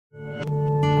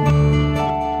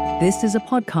This is a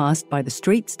podcast by The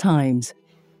Straits Times.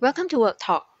 Welcome to Work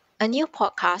Talk, a new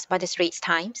podcast by The Straits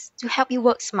Times to help you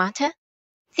work smarter,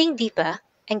 think deeper,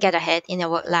 and get ahead in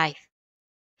your work life.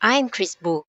 I'm Chris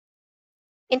Boo.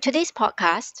 In today's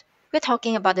podcast, we're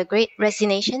talking about the Great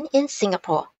Resignation in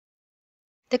Singapore.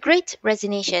 The Great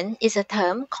Resignation is a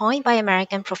term coined by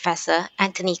American professor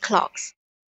Anthony Clocks.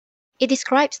 It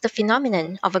describes the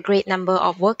phenomenon of a great number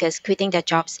of workers quitting their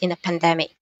jobs in a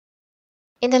pandemic.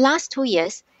 In the last 2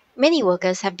 years, many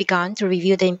workers have begun to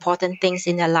review the important things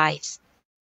in their lives,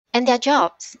 and their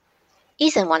jobs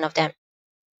isn't one of them.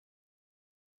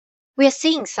 We are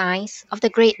seeing signs of the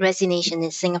Great Resignation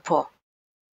in Singapore.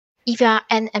 If you are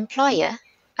an employer,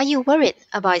 are you worried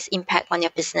about its impact on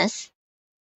your business?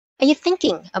 Are you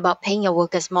thinking about paying your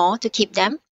workers more to keep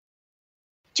them?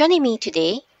 Joining me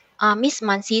today are Ms.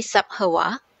 Mansi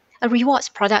Sabharwal, a rewards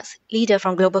products leader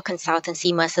from global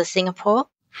consultancy Mercer Singapore,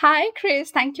 Hi,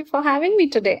 Chris. Thank you for having me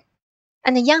today.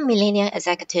 and a young millennial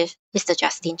executive, Mr.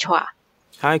 Justin Chua.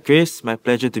 Hi Chris, my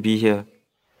pleasure to be here.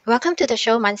 Welcome to the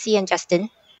show, Mansi and Justin.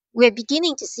 We're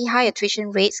beginning to see high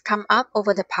attrition rates come up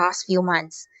over the past few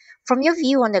months. From your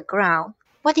view on the ground,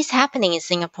 what is happening in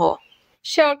Singapore?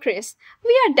 Sure, Chris.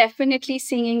 We are definitely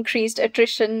seeing increased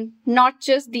attrition, not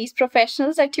just these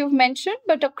professionals that you've mentioned,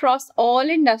 but across all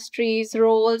industries,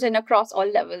 roles, and across all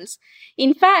levels.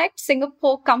 In fact,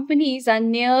 Singapore companies are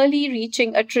nearly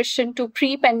reaching attrition to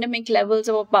pre-pandemic levels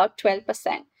of about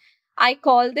 12%. I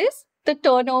call this the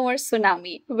turnover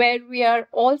tsunami, where we are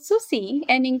also seeing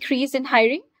an increase in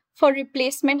hiring for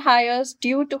replacement hires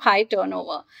due to high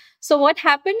turnover. So what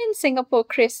happened in Singapore,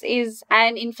 Chris,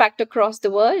 and in fact across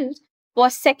the world,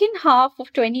 was second half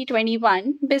of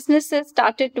 2021, businesses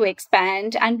started to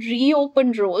expand and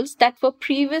reopen roles that were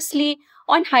previously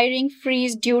on hiring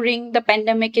freeze during the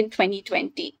pandemic in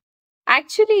 2020.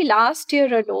 Actually, last year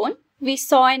alone, we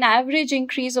saw an average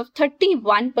increase of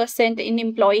 31% in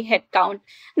employee headcount.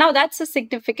 Now, that's a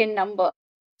significant number.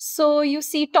 So you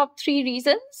see top three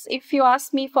reasons, if you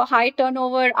ask me, for high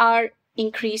turnover are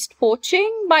increased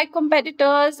poaching by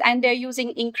competitors, and they're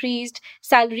using increased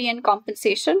salary and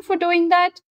compensation for doing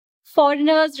that.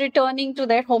 Foreigners returning to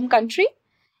their home country,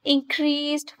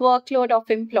 increased workload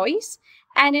of employees,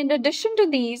 and in addition to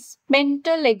these,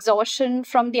 mental exhaustion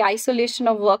from the isolation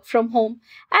of work from home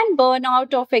and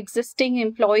burnout of existing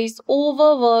employees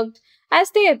overworked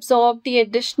as they absorb the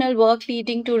additional work,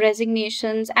 leading to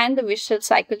resignations, and the vicious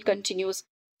cycle continues.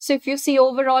 So if you see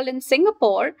overall in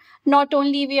Singapore, not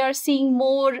only we are seeing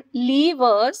more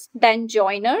leavers than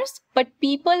joiners, but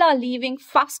people are leaving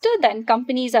faster than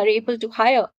companies are able to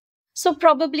hire. So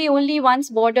probably only once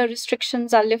border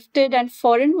restrictions are lifted and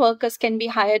foreign workers can be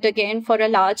hired again for a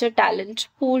larger talent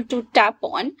pool to tap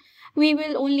on, we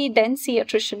will only then see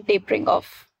attrition tapering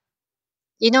off.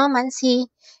 You know, Mansi,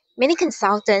 many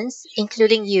consultants,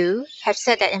 including you, have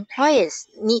said that employers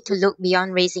need to look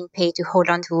beyond raising pay to hold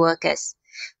on to workers.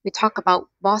 We talk about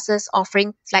bosses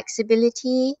offering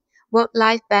flexibility,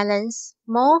 work-life balance,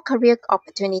 more career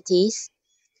opportunities.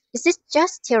 Is this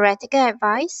just theoretical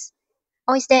advice?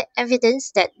 Or is there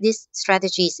evidence that this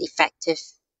strategy is effective?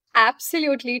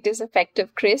 Absolutely, it is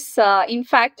effective, Chris. In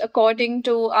fact, according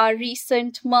to our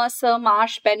recent Mercer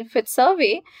Marsh Benefit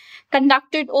Survey,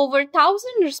 conducted over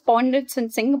 1,000 respondents in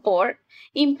Singapore,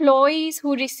 employees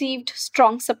who received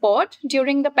strong support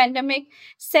during the pandemic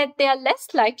said they are less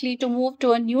likely to move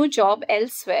to a new job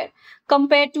elsewhere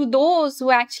compared to those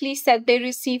who actually said they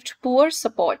received poor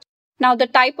support. Now, the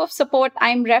type of support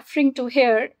I'm referring to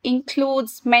here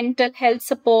includes mental health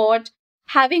support,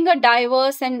 having a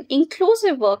diverse and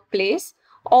inclusive workplace,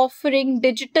 offering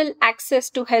digital access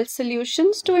to health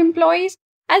solutions to employees,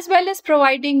 as well as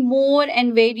providing more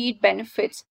and varied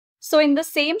benefits. So in the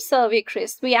same survey,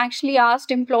 Chris, we actually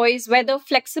asked employees whether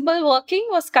flexible working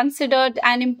was considered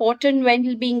an important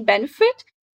well-being benefit.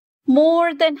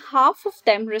 More than half of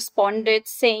them responded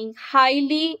saying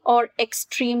highly or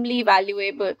extremely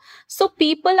valuable. So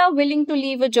people are willing to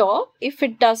leave a job if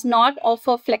it does not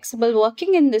offer flexible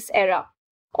working in this era.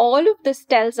 All of this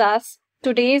tells us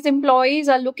today's employees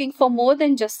are looking for more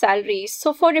than just salaries.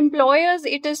 So for employers,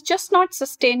 it is just not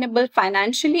sustainable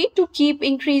financially to keep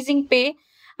increasing pay.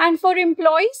 And for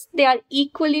employees, they are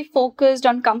equally focused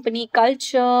on company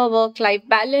culture, work-life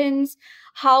balance,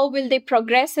 how will they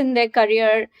progress in their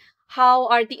career, how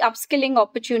are the upskilling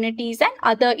opportunities and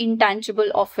other intangible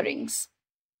offerings.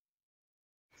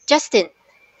 Justin,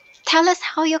 tell us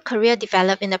how your career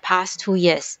developed in the past 2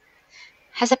 years.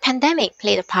 Has a pandemic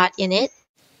played a part in it?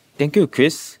 Thank you,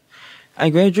 Chris. I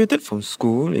graduated from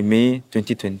school in May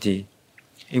 2020.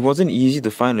 It wasn't easy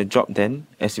to find a job then,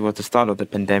 as it was the start of the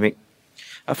pandemic.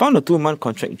 I found a 2-month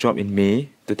contract job in May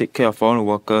to take care of foreign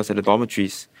workers at the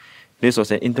dormitories. This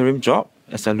was an interim job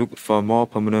as I looked for a more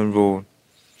permanent role.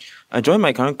 I joined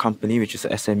my current company, which is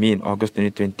SME, in August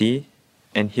 2020,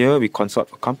 and here we consult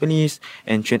for companies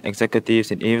and train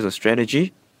executives in areas of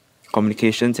strategy,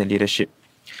 communications, and leadership.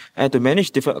 I had to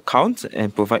manage different accounts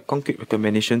and provide concrete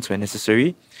recommendations when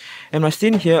necessary, and my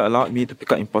stint here allowed me to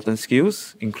pick up important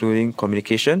skills, including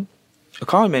communication,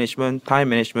 account management, time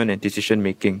management, and decision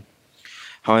making.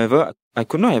 However, I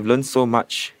could not have learned so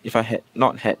much if I had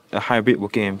not had a hybrid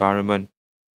working environment.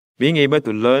 Being able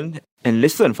to learn and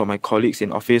listen from my colleagues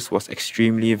in office was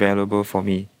extremely valuable for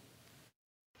me.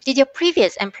 Did your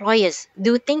previous employers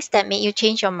do things that made you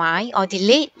change your mind or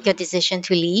delayed your decision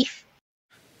to leave?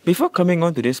 Before coming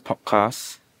on to this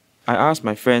podcast, I asked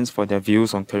my friends for their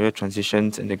views on career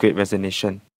transitions and the Great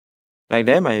Resignation. Like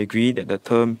them, I agree that the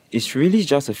term is really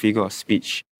just a figure of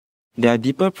speech. There are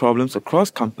deeper problems across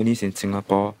companies in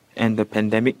Singapore, and the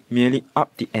pandemic merely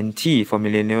upped the ante for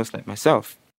millennials like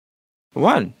myself.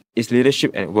 One is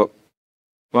leadership at work.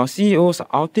 While CEOs are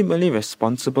ultimately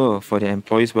responsible for their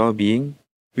employees' well-being,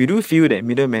 we do feel that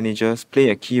middle managers play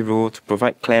a key role to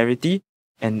provide clarity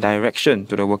and direction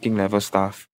to the working level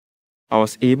staff. I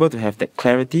was able to have that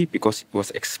clarity because it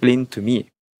was explained to me.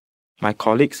 My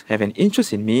colleagues have an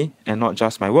interest in me and not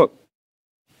just my work.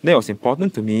 That was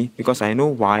important to me because I know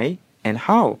why and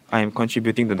how I am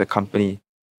contributing to the company.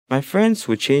 My friends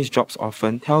who change jobs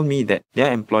often tell me that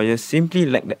their employers simply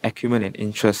lack the acumen and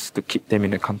interest to keep them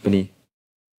in the company.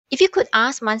 If you could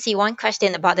ask Mansi one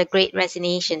question about the Great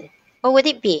Resignation, what would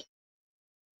it be?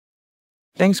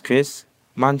 Thanks, Chris.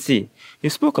 Mansi, you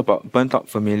spoke about burnt out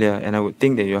familiar, and I would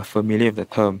think that you are familiar with the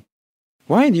term.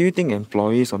 Why do you think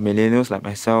employees or millennials like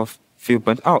myself feel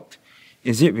burnt out?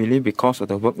 Is it really because of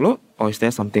the workload, or is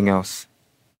there something else?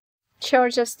 Sure,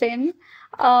 Justin.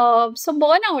 So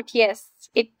burnout, yes,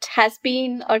 it has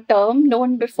been a term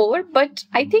known before, but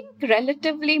I think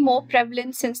relatively more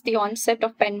prevalent since the onset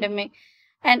of pandemic.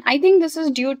 And I think this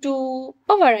is due to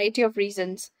a variety of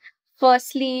reasons.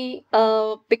 Firstly,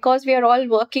 because we are all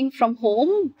working from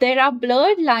home, there are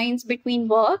blurred lines between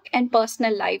work and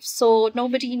personal life. So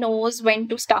nobody knows when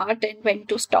to start and when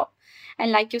to stop.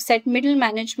 And like you said, middle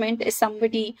management is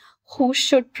somebody who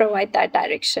should provide that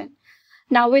direction.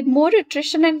 Now, with more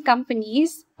attrition in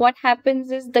companies, what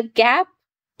happens is the gap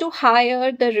to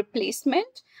hire the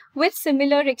replacement with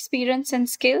similar experience and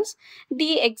skills,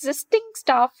 the existing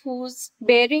staff who's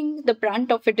bearing the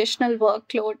brunt of additional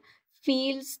workload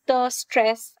feels the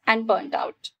stress and burnt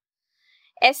out.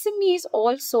 SMEs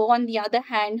also, on the other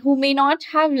hand, who may not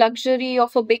have luxury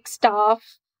of a big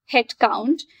staff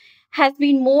headcount, has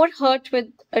been more hurt with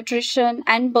attrition,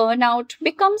 and burnout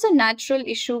becomes a natural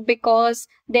issue because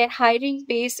their hiring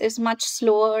pace is much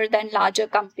slower than larger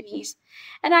companies.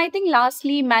 And I think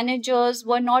lastly, managers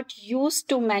were not used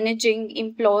to managing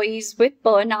employees with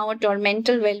burnout or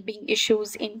mental well-being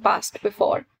issues in past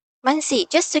before. Mansi,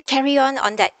 just to carry on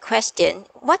that question,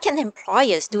 what can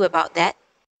employers do about that?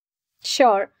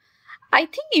 Sure. I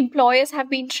think employers have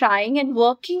been trying and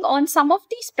working on some of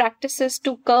these practices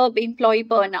to curb employee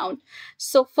burnout.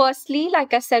 So, firstly,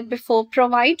 like I said before,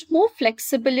 provide more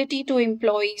flexibility to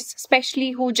employees,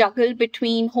 especially who juggle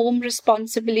between home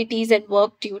responsibilities and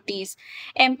work duties.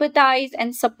 Empathize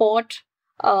and support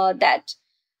that.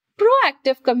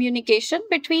 Proactive communication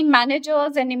between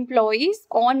managers and employees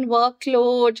on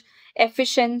workload,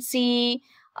 efficiency,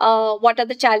 what are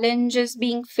the challenges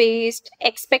being faced,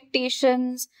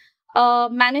 expectations,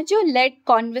 manager led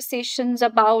conversations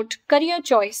about career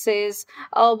choices,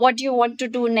 what do you want to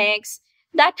do next.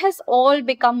 That has all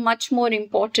become much more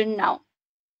important now.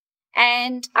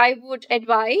 And I would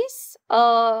advise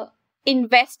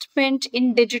investment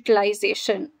in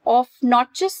digitalization of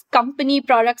not just company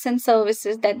products and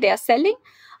services that they are selling,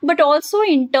 but also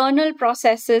internal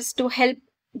processes to help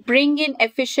bring in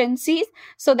efficiencies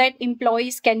so that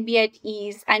employees can be at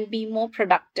ease and be more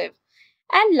productive.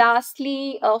 And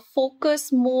lastly,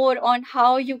 focus more on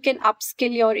how you can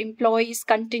upskill your employees,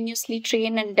 continuously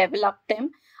train and develop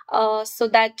them so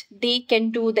that they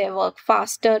can do their work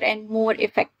faster and more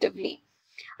effectively.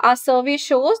 Our survey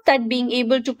shows that being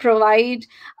able to provide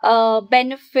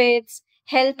benefits,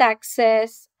 health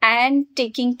access, and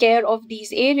taking care of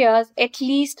these areas, at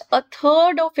least a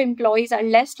third of employees are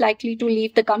less likely to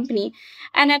leave the company.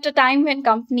 And at a time when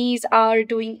companies are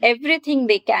doing everything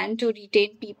they can to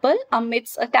retain people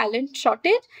amidst a talent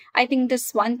shortage, I think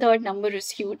this one third number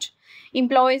is huge.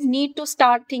 Employees need to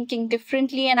start thinking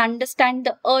differently and understand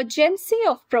the urgency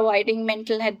of providing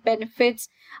mental health benefits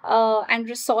and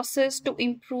resources to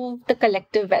improve the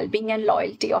collective well-being and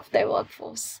loyalty of their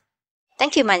workforce.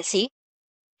 Thank you, Mansi.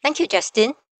 Thank you,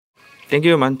 Justin. Thank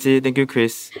you, Manti. Thank you,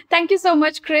 Chris. Thank you so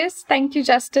much, Chris. Thank you,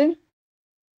 Justin.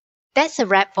 That's a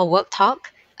wrap for Work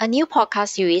Talk, a new podcast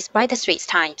series by The Straits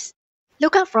Times.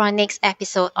 Look out for our next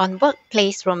episode on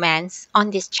workplace romance on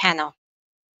this channel.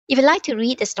 If you'd like to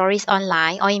read the stories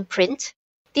online or in print,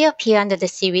 they appear under the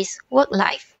series Work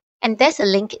Life, and there's a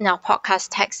link in our podcast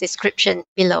text description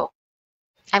below.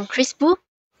 I'm Chris Boo.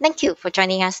 Thank you for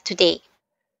joining us today.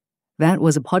 That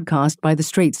was a podcast by The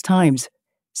Straits Times.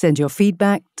 Send your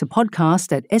feedback to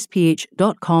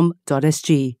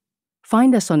podcast@sph.com.sg.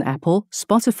 Find us on Apple,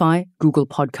 Spotify, Google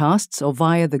Podcasts, or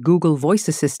via the Google Voice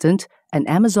Assistant and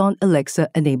Amazon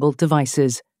Alexa-enabled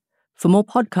devices. For more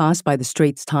podcasts by The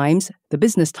Straits Times, The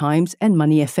Business Times, and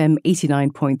Money FM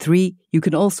 89.3, you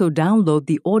can also download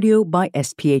the Audio by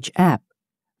SPH app.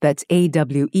 That's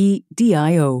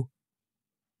AWEDIO.